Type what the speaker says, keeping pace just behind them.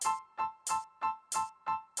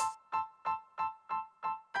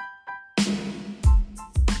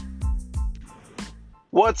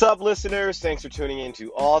What's up, listeners? Thanks for tuning in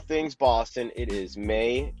to All Things Boston. It is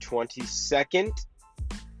May 22nd,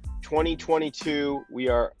 2022. We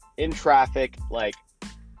are in traffic like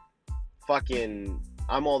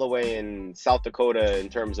I'm all the way in South Dakota in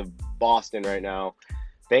terms of Boston right now.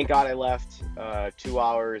 Thank God I left 2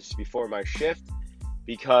 hours before my shift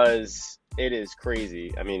because it is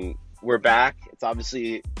crazy. I mean, we're back. It's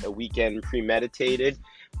obviously a weekend premeditated.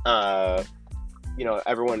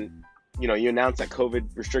 Everyone, you announce that COVID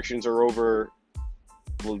restrictions are over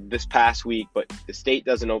this past week, but the state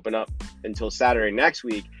doesn't open up until Saturday next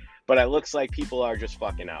week. But it looks like people are just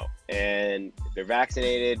fucking out. And if they're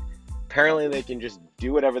vaccinated, apparently they can just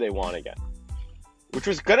do whatever they want again. Which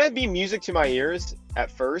was going to be music to my ears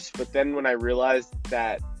at first, but then when I realized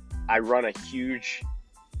that I run a huge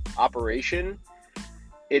operation,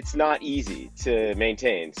 it's not easy to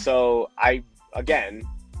maintain. So I've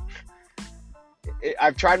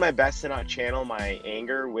tried my best to not channel my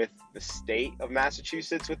anger with the state of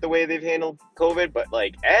Massachusetts with the way they've handled COVID, but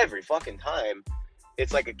like every fucking time,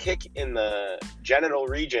 it's like a kick in the genital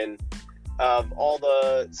region of all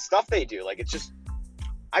the stuff they do. Like, it's just,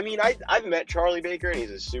 I've met Charlie Baker and he's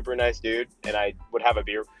a super nice dude, and I would have a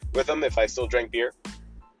beer with him if I still drank beer.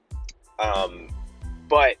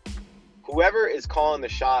 But whoever is calling the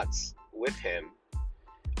shots with him,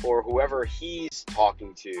 or whoever he's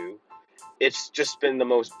talking to, it's just been the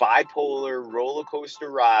most bipolar roller coaster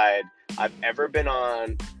ride I've ever been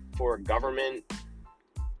on for government,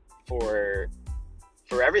 for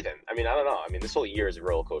everything. I don't know. This whole year is a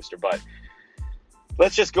roller coaster, but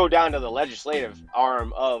let's just go down to the legislative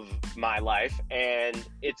arm of my life, and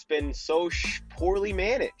it's been so poorly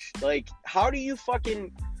managed. Like, how do you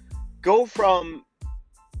fucking go from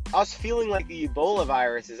us feeling like the Ebola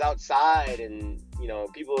virus is outside and,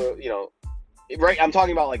 people, right, I'm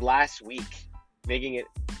talking about like last week, making it,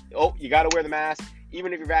 you got to wear the mask,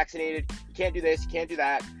 even if you're vaccinated, you can't do this, you can't do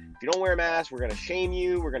that. If you don't wear a mask, we're going to shame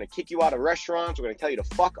you, we're going to kick you out of restaurants, we're going to tell you to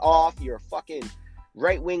fuck off, you're a fucking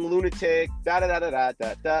right-wing lunatic,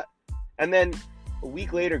 da-da-da-da-da-da-da. And then a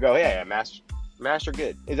week later go, yeah, masks are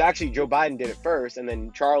good. It's actually Joe Biden did it first, and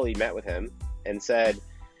then Charlie met with him and said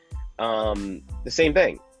the same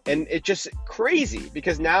thing. And it's just crazy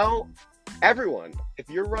because now everyone, if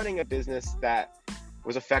you're running a business that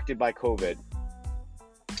was affected by COVID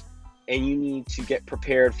and you need to get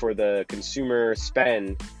prepared for the consumer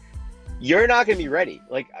spend, you're not going to be ready.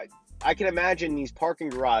 Like, I can imagine these parking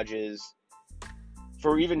garages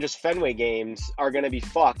for even just Fenway games are going to be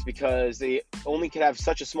fucked because they only could have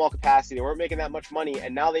such a small capacity. They weren't making that much money,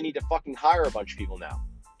 and now they need to fucking hire a bunch of people now.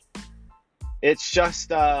 It's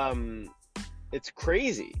just, it's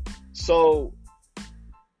crazy. So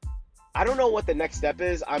I don't know what the next step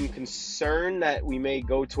is. I'm concerned that we may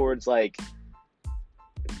go towards like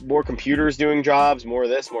more computers doing jobs, more of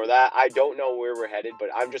this, more of that. I don't know where we're headed, but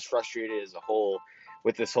I'm just frustrated as a whole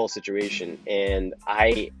with this whole situation. And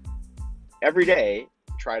I, every day,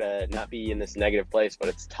 try to not be in this negative place, but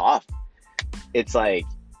it's tough. It's like,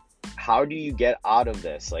 how do you get out of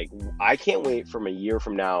this? Like, I can't wait from a year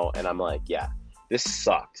from now, and I'm like, yeah, this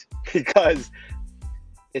sucked because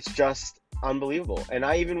it's just unbelievable. And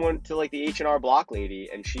I even went to like the H&R Block lady,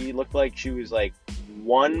 and she looked like she was like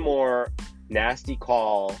one more nasty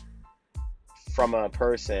call from a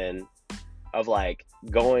person of like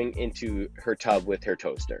going into her tub with her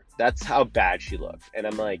toaster. That's how bad she looked. And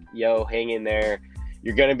I'm like, yo, hang in there.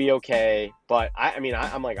 You're going to be okay. But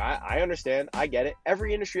I'm like, I understand. I get it.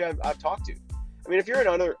 Every industry I've talked to. If you're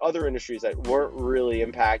in other industries that weren't really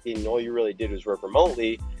impacting and all you really did was work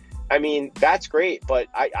remotely, that's great. But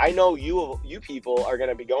I know you people are going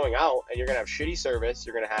to be going out and you're going to have shitty service.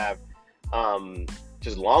 You're going to have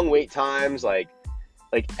just long wait times. Like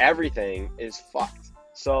everything is fucked.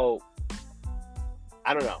 So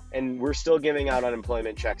I don't know. And we're still giving out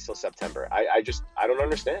unemployment checks till September. I don't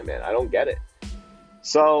understand, man. I don't get it.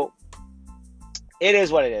 So it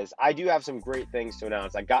is what it is. I do have some great things to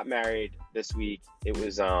announce. I got married this week. It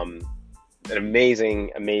was an amazing,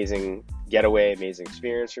 amazing getaway, amazing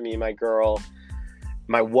experience for me and my girl,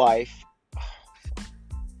 my wife.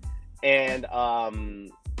 And I'm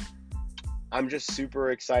just super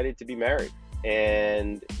excited to be married.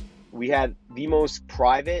 And we had the most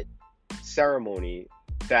private ceremony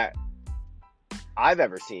that I've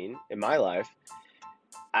ever seen in my life.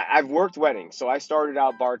 I've worked weddings, so I started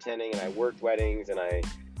out bartending and I worked weddings and I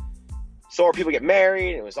saw people get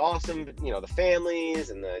married. It was awesome, the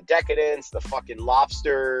families and the decadence, the fucking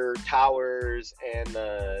lobster towers, and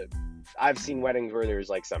I've seen weddings where there's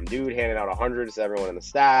like some dude handing out 100s to everyone in the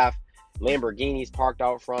staff, Lamborghinis parked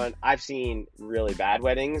out front. I've seen really bad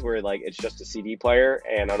weddings where like it's just a CD player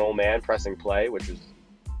and an old man pressing play, which was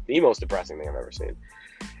the most depressing thing I've ever seen.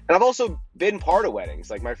 And I've also been part of weddings.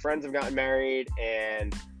 Like, my friends have gotten married,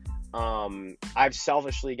 and I've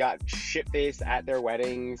selfishly got shit-faced at their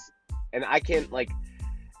weddings. And I can't, like,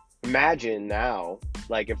 imagine now,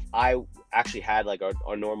 like, if I actually had, like,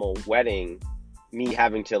 a normal wedding, me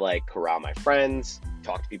having to, like, corral my friends,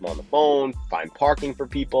 talk to people on the phone, find parking for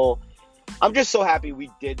people. I'm just so happy we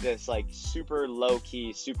did this, like, super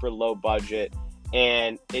low-key, super low budget,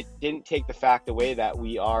 and it didn't take the fact away that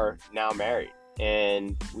we are now married.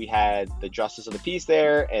 And we had the Justice of the Peace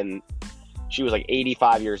there, and she was, like,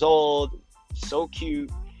 85 years old, so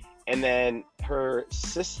cute. And then her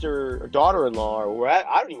sister, or daughter-in-law, or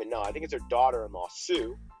I don't even know, I think it's her daughter-in-law,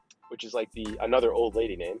 Sue, which is, like, another old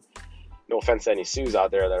lady name. No offense to any Sues out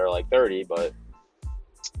there that are, like, 30, but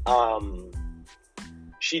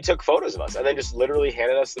she took photos of us and then just literally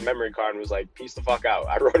handed us the memory card and was like, peace the fuck out.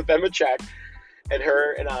 I wrote them a check, and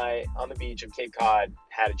her and I on the beach of Cape Cod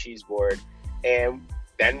had a cheese board, and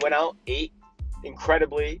then went out, ate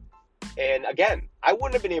incredibly. And again, I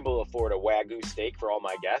wouldn't have been able to afford a Wagyu steak for all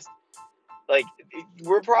my guests. Like,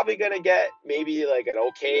 we're probably going to get maybe like an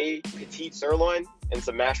okay petite sirloin and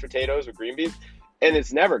some mashed potatoes with green beans, and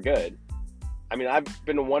it's never good. I mean, I've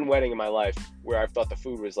been to one wedding in my life where I thought the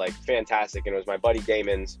food was, like, fantastic, and it was my buddy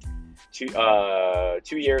Damon's 2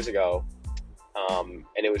 years ago, and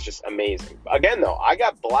it was just amazing. Again, though, I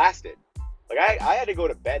got blasted. Like, I had to go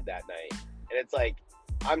to bed that night, and it's like,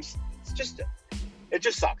 it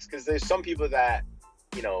just sucks, because there's some people that,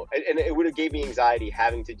 you know, and it would have gave me anxiety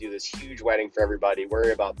having to do this huge wedding for everybody,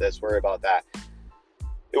 worry about this, worry about that.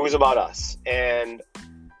 It was about us, and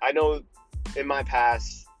I know in my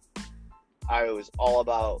past, I was all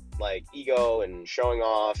about, like, ego and showing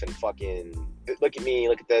off and fucking, look at me,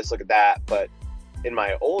 look at this, look at that. But in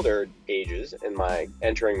my older ages,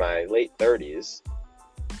 entering my late 30s,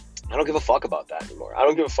 I don't give a fuck about that anymore. I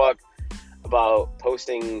don't give a fuck about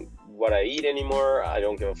posting what I eat anymore. I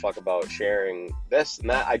don't give a fuck about sharing this and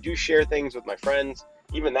that. I do share things with my friends.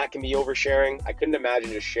 Even that can be oversharing. I couldn't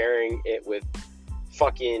imagine just sharing it with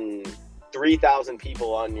fucking 3,000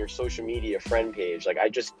 people on your social media friend page. Like,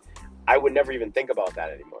 I would never even think about that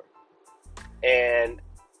anymore. And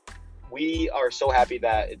we are so happy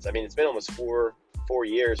that it's been almost four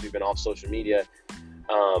years we've been off social media,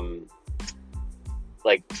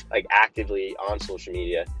 like actively on social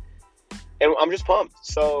media. And I'm just pumped.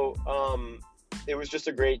 So it was just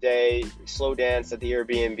a great day. Slow dance at the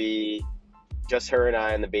Airbnb, just her and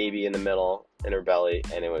I and the baby in the middle in her belly,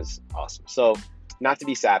 and it was awesome. So, not to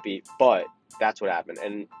be sappy, but that's what happened.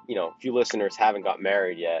 And, you know, if you listeners haven't got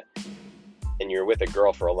married yet and you're with a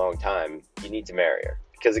girl for a long time, you need to marry her,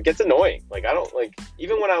 because it gets annoying. Like,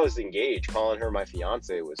 even when I was engaged, calling her my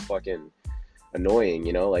fiance was fucking annoying,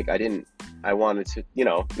 you know? Like, I wanted to, you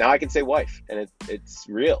know, now I can say wife, and it's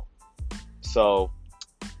real. So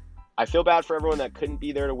I feel bad for everyone that couldn't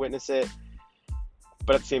be there to witness it.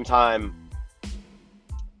 But at the same time,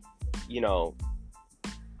 you know,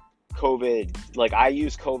 COVID, like, I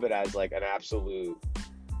use COVID as, like, an absolute,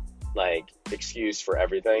 like, excuse for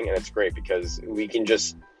everything, and it's great because we can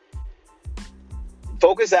just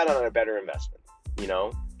focus that on a better investment, you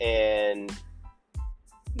know. And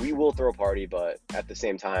we will throw a party, but at the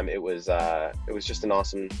same time, it was just an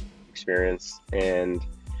awesome experience. And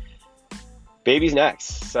baby's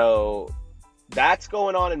next, so that's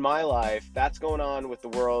going on in my life. That's going on with the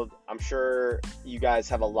world. I'm sure you guys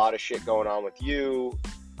have a lot of shit going on with you.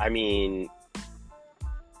 I mean,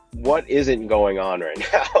 what isn't going on right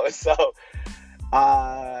now? So,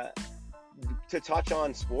 to touch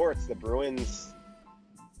on sports, the Bruins,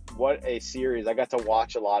 what a series. I got to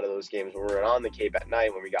watch a lot of those games when we were on the Cape at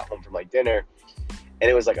night when we got home from, like, dinner. And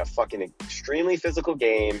it was, like, a fucking extremely physical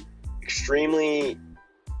game, extremely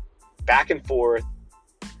back and forth,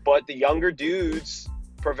 but the younger dudes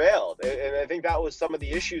prevailed. And I think that was some of the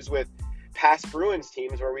issues with past Bruins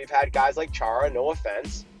teams, where we've had guys like Chara, no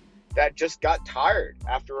offense, that just got tired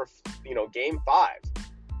after game 5.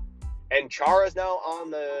 And Chara's now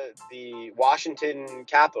on the Washington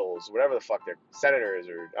Capitals, whatever the fuck they're, Senators,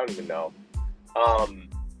 or I don't even know.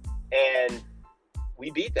 And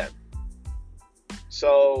we beat them.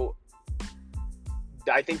 So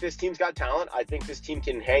I think this team's got talent. I think this team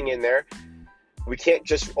can hang in there. We can't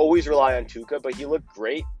just always rely on Tuukka, but he looked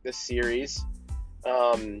great this series.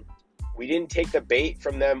 We didn't take the bait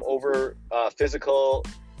from them over physical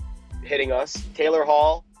hitting us. Taylor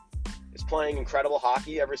Hall is playing incredible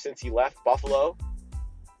hockey ever since he left Buffalo.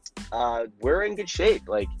 We're in good shape.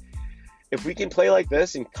 Like, if we can play like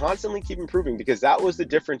this and constantly keep improving, because that was the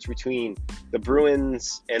difference between the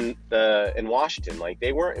Bruins and Washington. Like,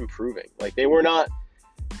 they weren't improving. Like, they were not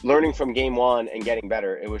learning from game one and getting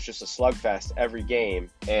better. It was just a slugfest every game,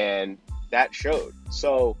 and that showed.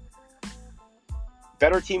 So,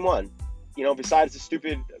 better team won. You know, besides the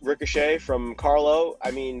stupid ricochet from Carlo,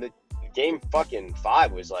 I mean, the game fucking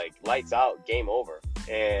 5 was like lights out, game over.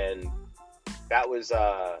 And that was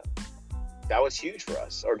huge for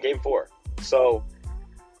us, or game 4. So,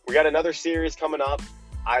 we got another series coming up.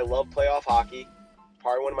 I love playoff hockey.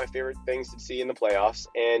 Probably one of my favorite things to see in the playoffs,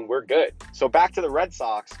 and we're good. So back to the Red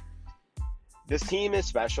Sox. This team is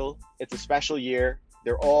special. It's a special year.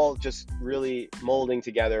 They're all just really molding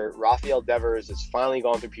together. Rafael Devers has finally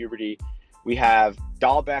gone through puberty. We have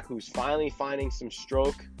Dahlbeck, who's finally finding some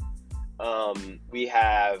stroke. We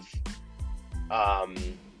have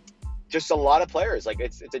just a lot of players. Like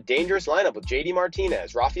it's a dangerous lineup with JD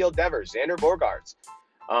Martinez, Rafael Devers, Xander Bogaerts.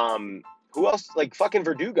 Who else? Like fucking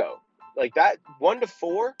Verdugo. Like that 1 to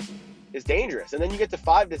 4 is dangerous. And then you get to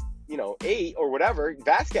 5 to 8 or whatever.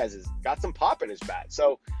 Vasquez has got some pop in his bat.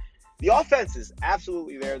 So the offense is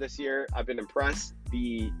absolutely there this year. I've been impressed.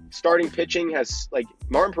 The starting pitching has, like,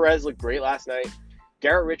 Martin Perez looked great last night.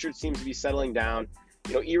 Garrett Richards seems to be settling down.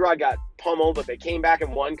 Erod got pummeled, but they came back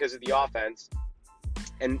and won because of the offense.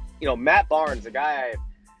 And, Matt Barnes, the guy I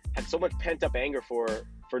had so much pent-up anger for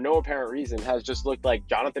no apparent reason, has just looked like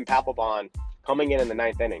Jonathan Papelbon coming in the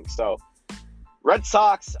 9th inning. So Red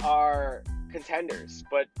Sox are contenders,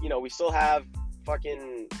 but we still have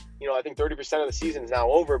fucking I think 30% of the season is now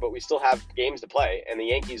over, but we still have games to play, and the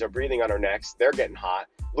Yankees are breathing on our necks. They're getting hot.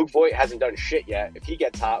 Luke Voit hasn't done shit yet. If he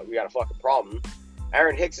gets hot, we got a fucking problem.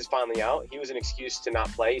 Aaron Hicks is finally out. He was an excuse to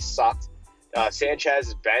not play. He sucked. Sanchez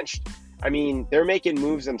is benched. I mean, they're making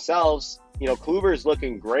moves themselves. Kluber's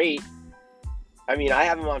looking great. I mean, I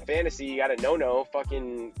have him on fantasy. You got a no-no.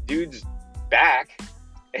 Fucking dude's back.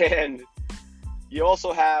 And you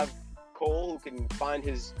also have Cole, who can find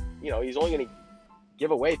his, he's only going to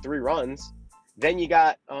give away 3 runs. Then you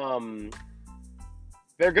got,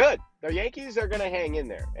 they're good. The Yankees are going to hang in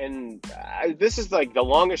there. And this is like the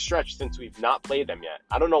longest stretch since we've not played them yet.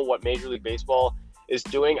 I don't know what Major League Baseball is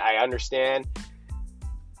doing. I understand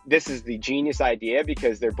this is the genius idea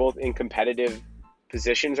because they're both in competitive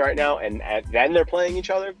positions right now, and then they're playing each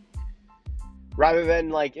other. Rather than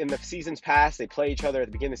like in the seasons past, they play each other at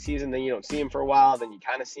the beginning of the season, then you don't see them for a while, then you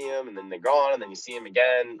kind of see them, and then they're gone, and then you see them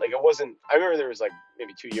again. Like it wasn't. I remember there was like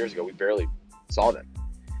maybe 2 years ago we barely saw them,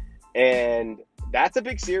 and that's a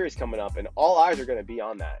big series coming up, and all eyes are going to be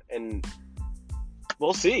on that, and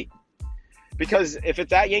we'll see. Because if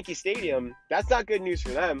it's at Yankee Stadium, that's not good news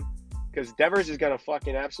for them, because Devers is going to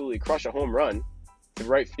fucking absolutely crush a home run to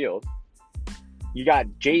right field. You got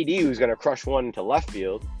JD, who's going to crush one to left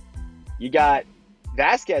field. You got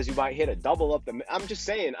Vasquez, who might hit a double up the... I'm just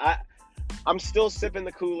saying, I'm still sipping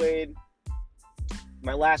the Kool-Aid.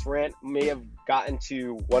 My last rant may have gotten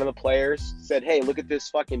to one of the players, said, hey, look at this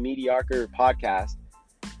fucking mediocre podcast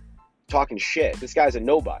talking shit. This guy's a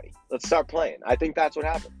nobody. Let's start playing. I think that's what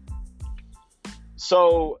happened.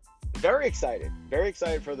 So, very excited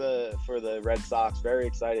for the Red Sox. Very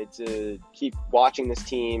excited to keep watching this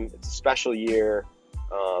team. It's a special year.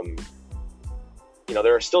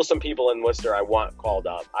 There are still some people in Worcester I want called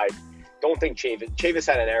up. I don't think Chavis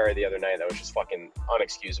had an error the other night that was just fucking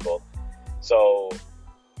unexcusable. So,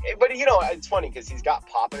 but it's funny because he's got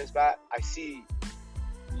pop in his bat. I see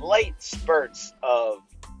light spurts of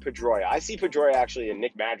Pedroia. I see Pedroia actually in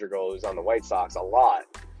Nick Madrigal, who's on the White Sox, a lot.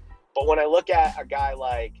 But when I look at a guy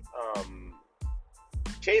like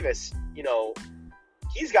Chavis,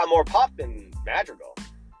 he's got more pop than Madrigal.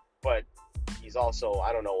 But he's also,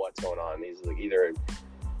 I don't know what's going on. He's like either,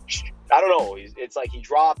 I don't know. It's like he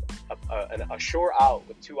dropped a short out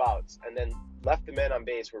with 2 outs and then left the man on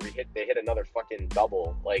base where they hit another fucking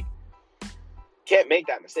double. Like, can't make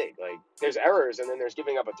that mistake. Like, there's errors and then there's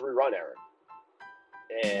giving up a 3-run error.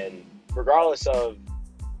 And regardless of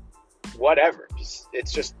whatever,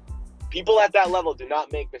 it's just people at that level do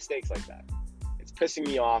not make mistakes like that. It's pissing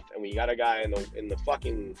me off, and we got a guy in the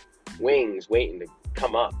fucking wings waiting to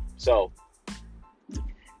come up. So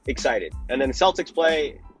excited. And then the Celtics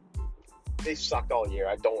play. They sucked all year.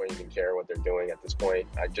 I don't even care what they're doing at this point.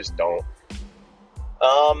 I just don't.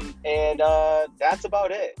 And that's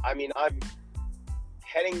about it. I mean, I'm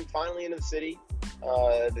heading finally into the city.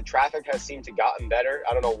 The traffic has seemed to gotten better.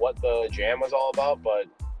 I don't know what the jam was all about, but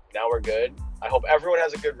now we're good. I hope everyone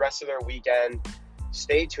has a good rest of their weekend.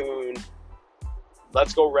 Stay tuned.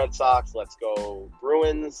 Let's go Red Sox. Let's go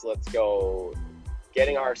Bruins. Let's go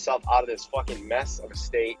getting ourselves out of this fucking mess of a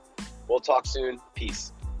state. We'll talk soon.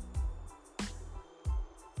 Peace.